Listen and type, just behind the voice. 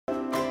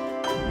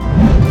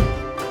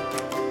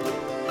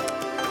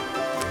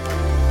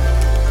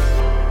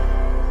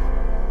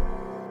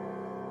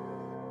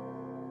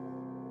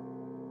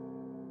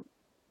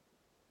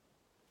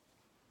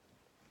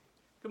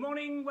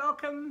morning,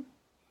 welcome.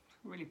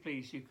 Really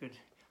pleased you could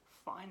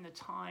find the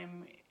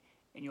time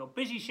in your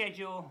busy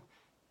schedule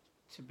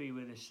to be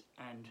with us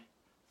and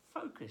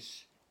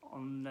focus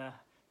on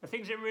the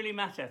things that really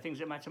matter, things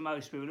that matter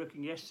most. We were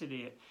looking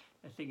yesterday at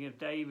the thing of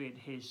David.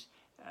 He's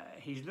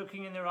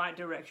looking in the right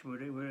direction.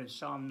 We were in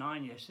Psalm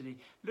 9 yesterday,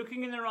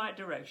 looking in the right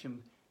direction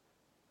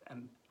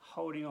and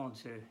holding on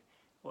to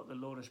what the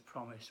Lord has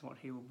promised, what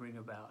he will bring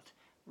about,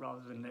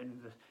 rather than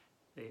letting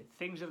the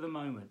things of the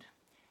moment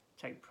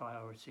take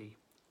priority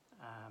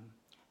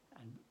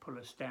and pull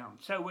us down.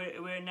 So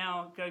we're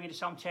now going into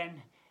Psalm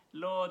 10.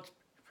 Lord,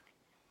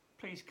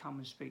 please come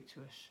and speak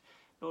to us.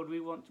 Lord,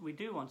 we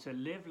do want to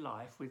live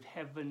life with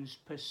heaven's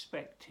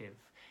perspective.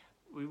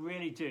 We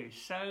really do.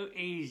 So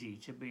easy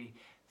to be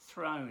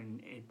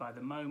thrown by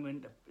the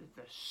moment,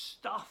 the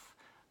stuff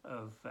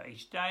of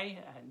each day,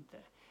 and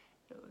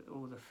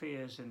all the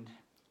fears and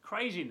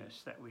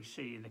craziness that we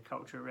see in the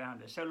culture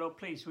around us. So Lord,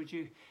 please, would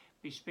you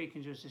be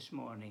speaking to us this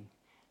morning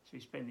as we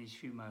spend these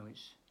few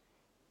moments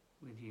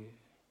with you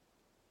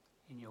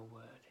in your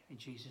word, in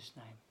Jesus'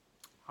 name.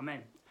 Amen.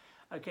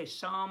 Okay,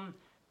 Psalm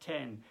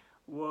 10.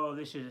 Whoa,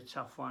 this is a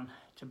tough one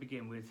to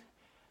begin with.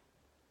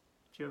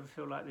 Do you ever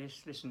feel like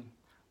this? Listen.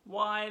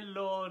 Why,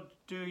 Lord,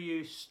 do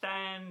you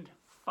stand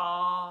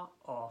far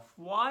off?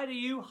 Why do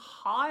you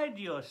hide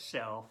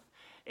yourself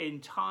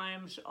in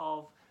times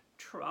of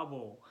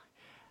trouble?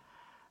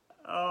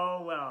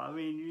 Oh, well, I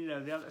mean, you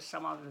know,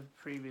 some other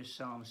previous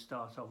psalms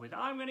start off with,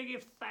 I'm going to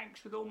give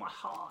thanks with all my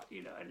heart,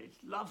 you know, and it's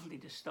lovely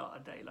to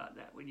start a day like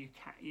that when you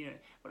can, you know,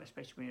 well,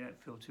 especially when you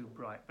don't feel too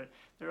bright. But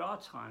there are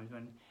times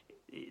when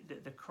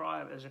there's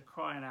a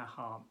cry in our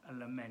heart, a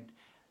lament.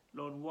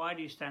 Lord, why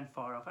do you stand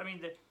far off? I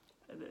mean,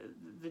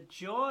 the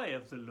joy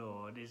of the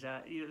Lord is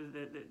our,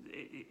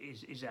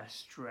 is our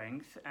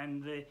strength,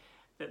 and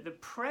the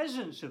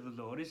presence of the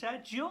Lord is our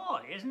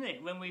joy, isn't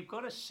it? When we've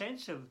got a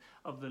sense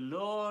of the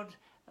Lord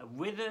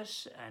with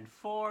us and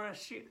for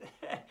us,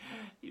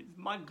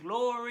 my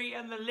glory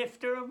and the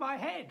lifter of my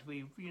head.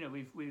 We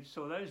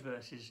saw those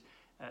verses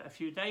a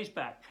few days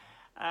back.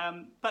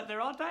 But there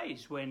are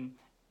days when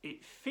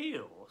it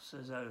feels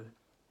as though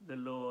the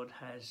Lord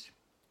has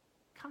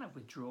kind of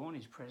withdrawn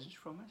his presence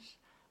from us.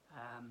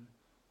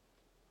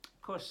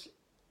 Of course,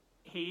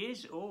 he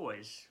is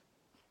always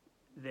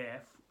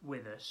there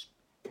with us,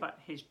 but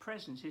his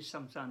presence is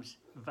sometimes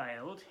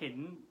veiled,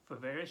 hidden for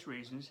various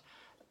reasons.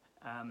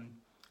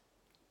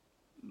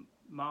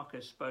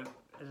 Marcus spoke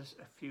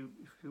a few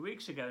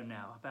weeks ago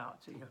now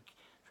about,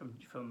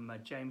 from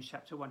James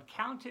chapter 1,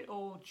 count it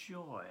all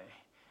joy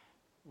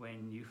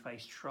when you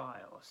face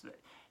trials.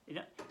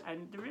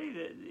 And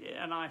really,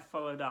 and I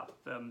followed up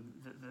the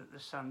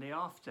Sunday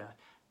after,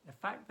 the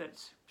fact that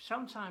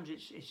sometimes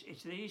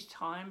it's these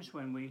times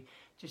when we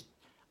just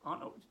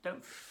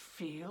don't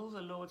feel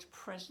the Lord's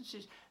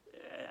presences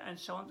and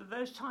so on.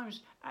 Those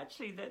times,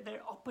 actually,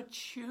 they're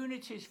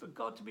opportunities for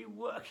God to be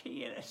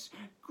working in us,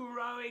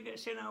 growing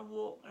us in our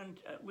walk and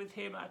with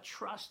him, our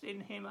trust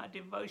in him, our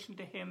devotion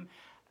to him.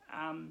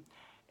 I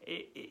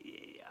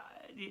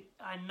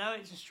know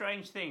it's a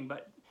strange thing,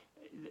 but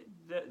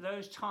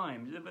those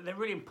times, they're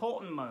really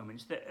important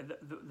moments,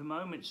 the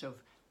moments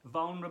of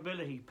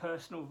vulnerability,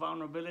 personal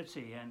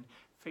vulnerability, and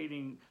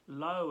feeling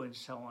low and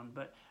so on.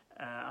 But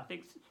I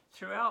think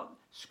throughout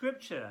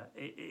Scripture,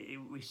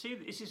 we see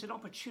that this is an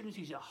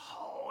opportunity to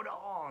hold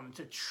on,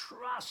 to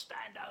trust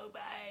and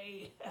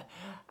obey,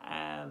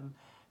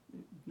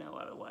 no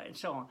other way, and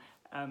so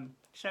on.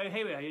 So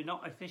here we are.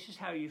 If this is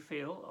how you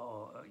feel,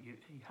 or you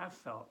have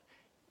felt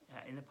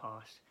in the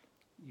past,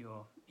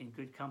 you're in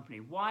good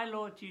company. Why,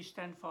 Lord, do you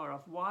stand far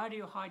off? Why do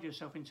you hide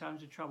yourself in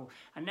times of trouble?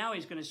 And now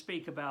he's going to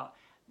speak about,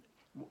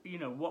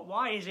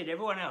 why is it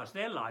everyone else,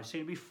 their lives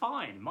seem to be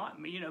fine?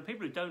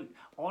 People who don't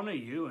honour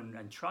you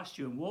and trust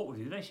you and walk with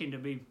you, they seem to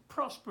be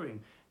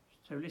prospering.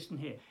 So listen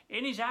here.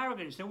 In his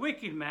arrogance, the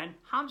wicked man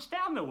hunts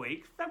down the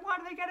weak. Then why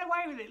do they get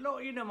away with it?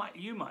 Lord,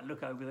 you might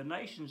look over the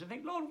nations and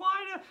think, Lord, why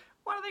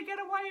do they get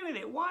away with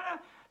it? Why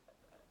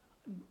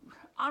do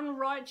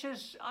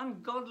unrighteous,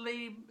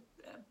 ungodly,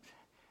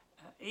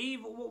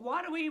 evil,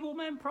 why do evil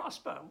men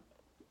prosper?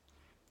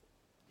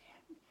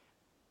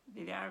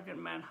 The arrogant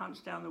man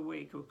hunts down the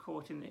weak who are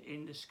caught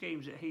in the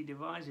schemes that he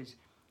devises.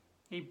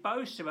 He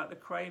boasts about the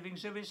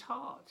cravings of his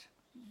heart.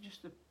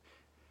 Just the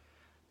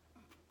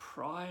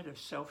pride of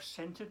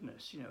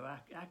self-centeredness.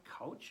 Our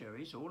culture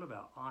is all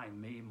about I,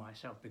 me,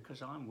 myself,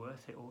 because I'm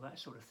worth it, all that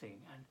sort of thing.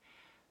 And,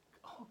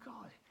 oh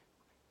God,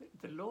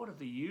 the Lord of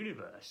the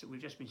universe that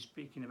we've just been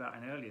speaking about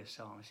in earlier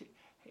Psalms,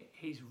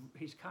 he's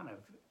kind of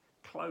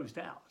closed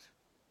out.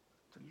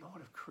 The Lord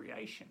of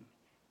creation,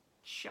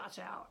 shut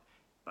out,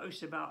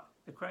 boasts about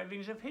the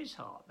cravings of his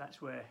heart.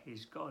 That's where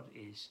his God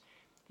is.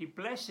 He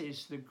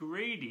blesses the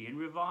greedy and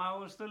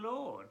reviles the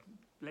Lord.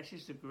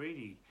 Blesses the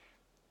greedy.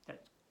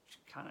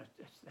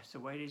 That's the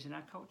way it is in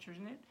our culture,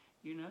 isn't it?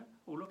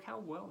 Oh, look how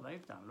well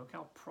they've done. Look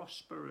how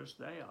prosperous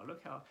they are.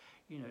 Look how,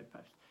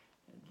 perhaps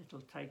a little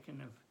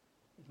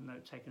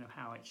note taken of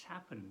how it's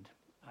happened.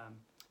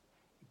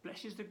 He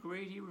blesses the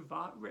greedy and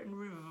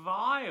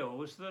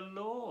reviles the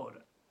Lord.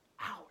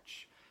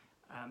 Ouch.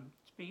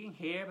 Speaking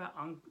here about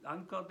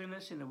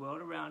ungodliness in the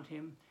world around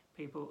him,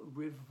 people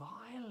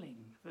reviling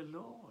the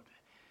Lord.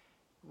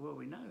 Well,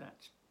 we know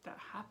that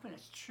happened.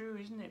 It's true,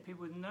 isn't it?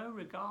 People with no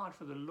regard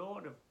for the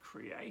Lord of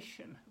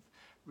creation, of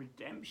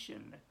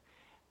redemption,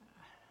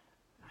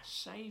 a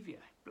Saviour,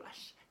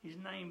 his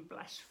name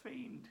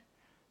blasphemed.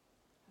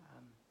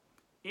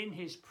 In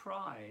his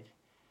pride,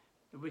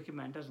 the wicked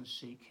man doesn't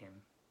seek him.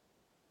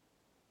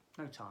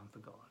 No time for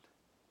God.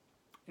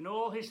 In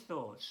all his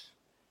thoughts,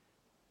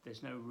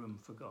 there's no room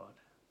for God.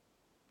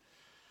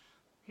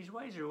 His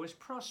ways are always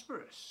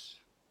prosperous.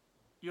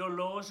 Your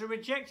laws are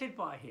rejected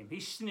by him. He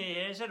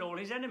sneers at all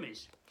his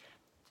enemies.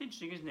 It's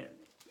interesting, isn't it?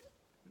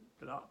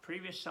 The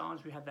previous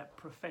Psalms, we had that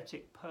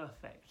prophetic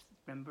perfect.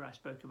 Remember I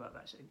spoke about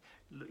that?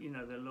 You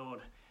know, the Lord,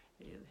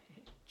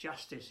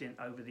 justice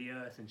over the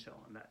earth and so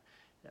on.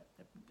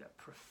 That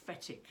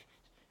prophetic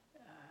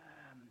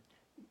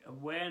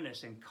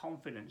awareness and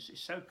confidence is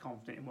so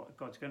confident in what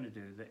God's going to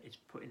do that it's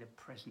put in the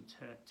present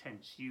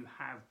tense. You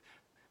have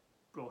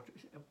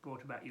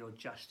brought about your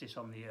justice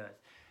on the earth.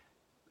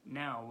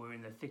 Now we're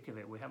in the thick of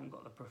it. We haven't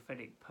got the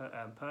prophetic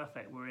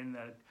perfect. We're in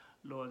the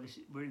Lord.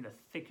 We're in the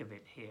thick of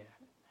it here,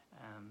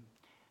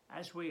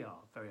 as we are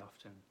very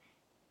often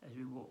as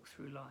we walk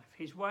through life.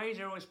 His ways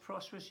are always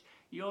prosperous.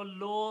 Your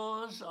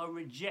laws are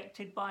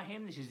rejected by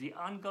him. This is the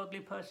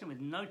ungodly person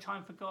with no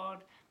time for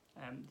God,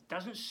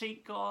 doesn't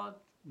seek God,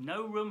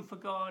 no room for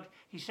God.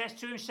 He says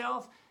to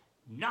himself,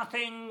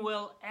 nothing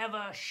will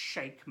ever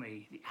shake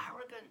me. The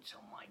arrogance,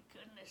 oh my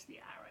goodness, the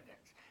arrogance.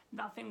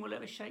 Nothing will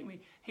ever shake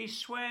me. He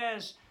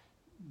swears,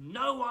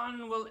 no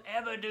one will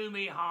ever do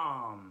me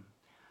harm.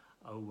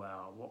 Oh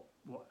wow,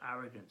 what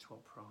arrogance,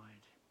 what pride.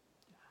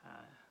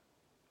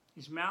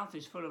 His mouth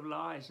is full of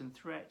lies and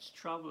threats.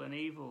 Trouble and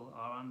evil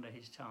are under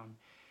his tongue.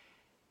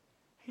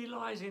 He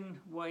lies in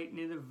wait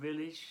near the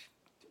village.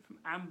 From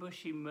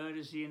ambush he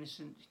murders the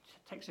innocent,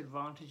 takes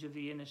advantage of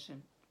the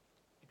innocent,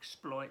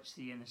 exploits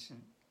the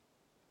innocent.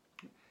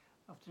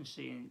 I often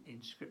see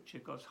in Scripture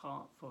God's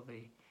heart for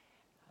the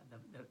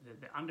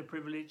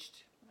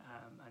underprivileged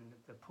and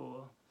the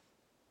poor.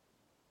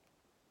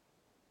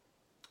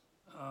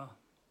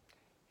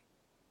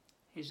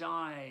 His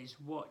eyes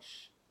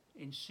watch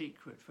in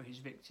secret for his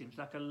victims.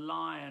 Like a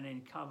lion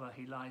in cover,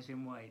 he lies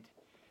in wait.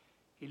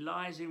 He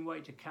lies in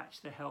wait to catch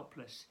the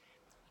helpless.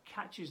 He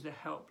catches the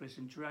helpless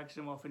and drags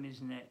them off in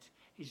his net.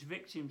 His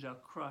victims are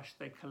crushed,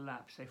 they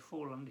collapse, they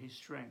fall under his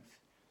strength.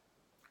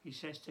 He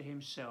says to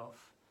himself,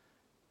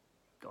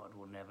 God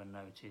will never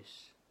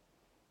notice.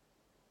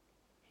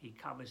 He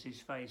covers his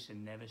face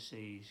and never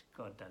sees.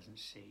 God doesn't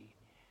see.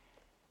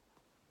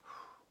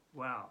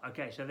 Wow.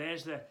 Okay, so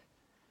there's the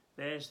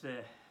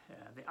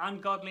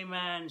ungodly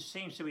man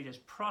seems to be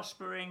just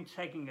prospering,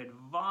 taking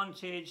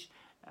advantage,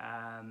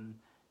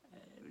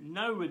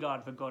 no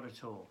regard for God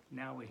at all.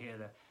 Now we hear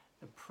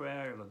the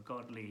prayer of a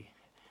godly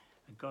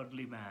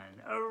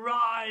man.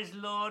 Arise,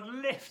 Lord,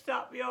 lift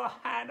up your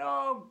hand.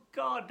 Oh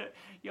God,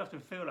 you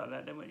often feel like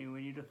that, don't you,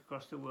 when you look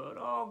across the world?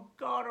 Oh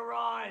God,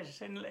 arise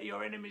and let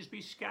your enemies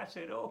be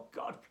scattered. Oh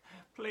God,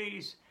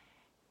 please,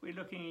 we're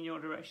looking in your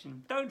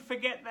direction. Don't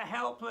forget the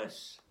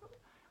helpless.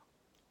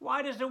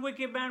 Why does the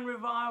wicked man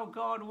revile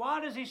God? Why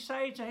does he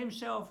say to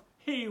himself,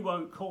 he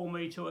won't call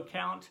me to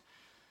account?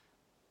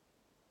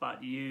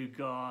 But you,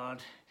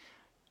 God,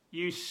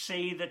 you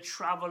see the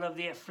trouble of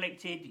the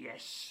afflicted.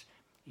 Yes,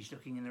 he's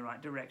looking in the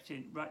right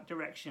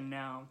direction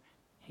now.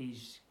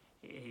 He's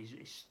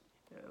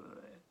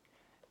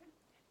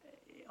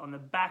on the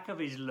back of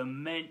his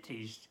lament.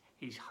 He's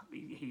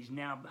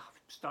now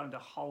starting to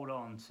hold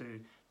on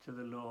to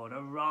the Lord.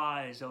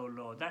 Arise, O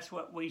Lord. That's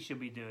what we should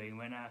be doing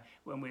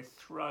when we're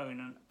thrown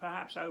and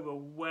perhaps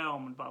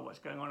overwhelmed by what's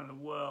going on in the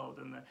world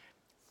and the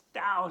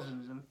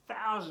thousands and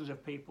thousands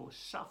of people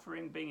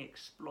suffering, being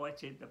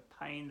exploited, the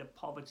pain, the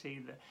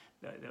poverty,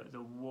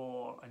 the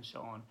war, and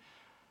so on.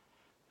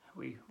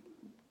 We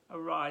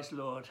arise,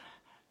 Lord.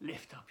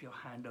 Lift up your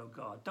hand, O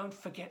God. Don't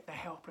forget the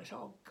helpless.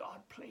 Oh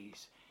God,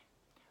 please.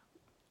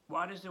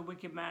 Why does the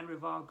wicked man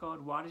revile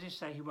God? Why does he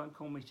say he won't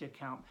call me to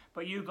account?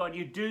 But you, God,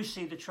 you do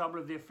see the trouble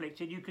of the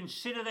afflicted. You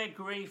consider their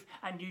grief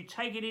and you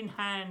take it in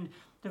hand.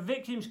 The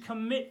victims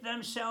commit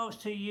themselves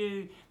to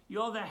you.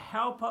 You're the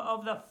helper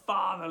of the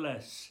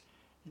fatherless.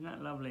 Isn't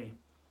that lovely?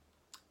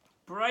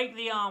 Break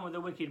the arm of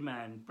the wicked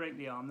man. Break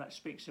the arm. That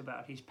speaks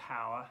about his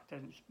power. It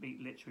doesn't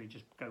speak literally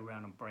just go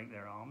around and break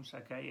their arms.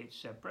 Okay,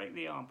 it's break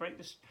the arm.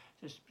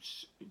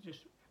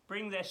 Just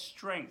bring their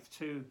strength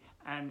to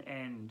an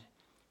end.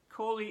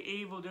 Call the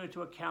evildoer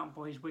to account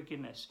for his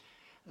wickedness.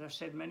 As I've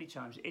said many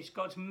times, it's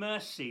God's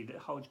mercy that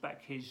holds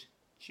back his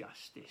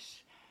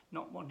justice,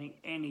 not wanting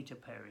any to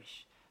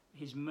perish.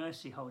 His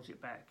mercy holds it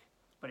back,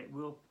 but it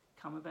will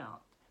come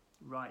about.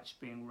 Rights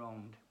being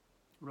wronged,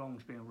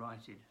 wrongs being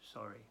righted,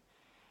 sorry.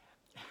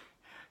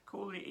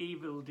 Call the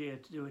evildoer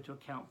to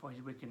account for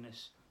his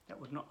wickedness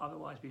that would not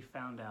otherwise be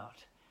found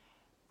out.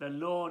 The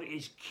Lord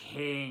is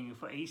king,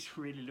 for he's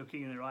really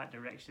looking in the right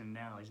direction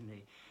now, isn't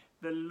he?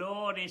 The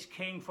Lord is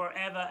king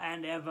forever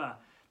and ever.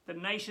 The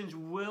nations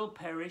will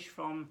perish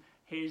from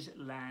his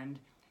land.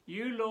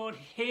 You, Lord,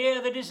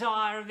 hear the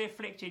desire of the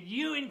afflicted.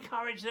 You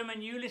encourage them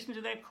and you listen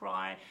to their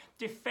cry,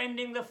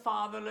 defending the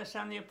fatherless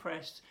and the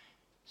oppressed,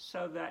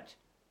 so that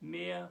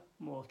mere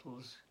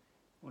mortals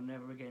will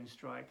never again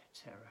strike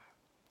terror.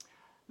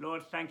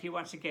 Lord, thank you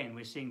once again.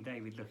 We're seeing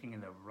David looking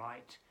in the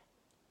right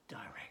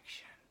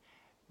direction,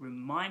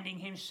 reminding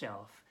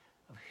himself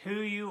of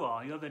who you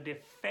are. You're the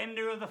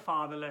defender of the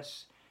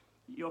fatherless.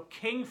 You're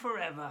king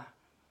forever.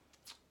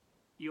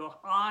 Your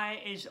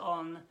eye is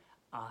on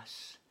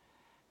us.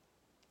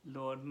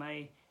 Lord,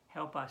 may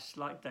help us,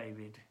 like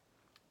David,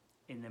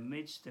 in the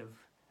midst of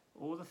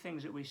all the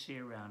things that we see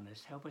around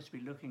us, help us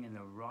be looking in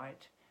the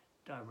right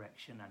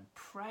direction and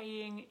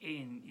praying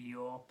in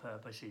your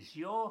purposes.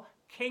 Your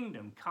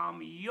kingdom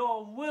come,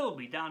 your will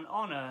be done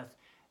on earth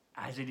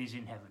as it is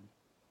in heaven.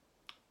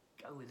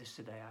 Go with us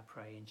today, I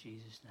pray, in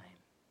Jesus' name.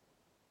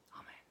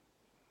 Amen.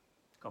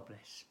 God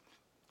bless.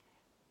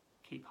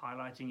 Keep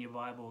highlighting your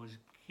Bibles.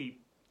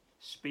 Keep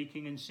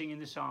speaking and singing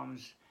the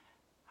Psalms.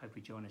 Hope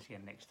you join us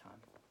again next time.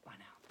 Bye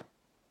now.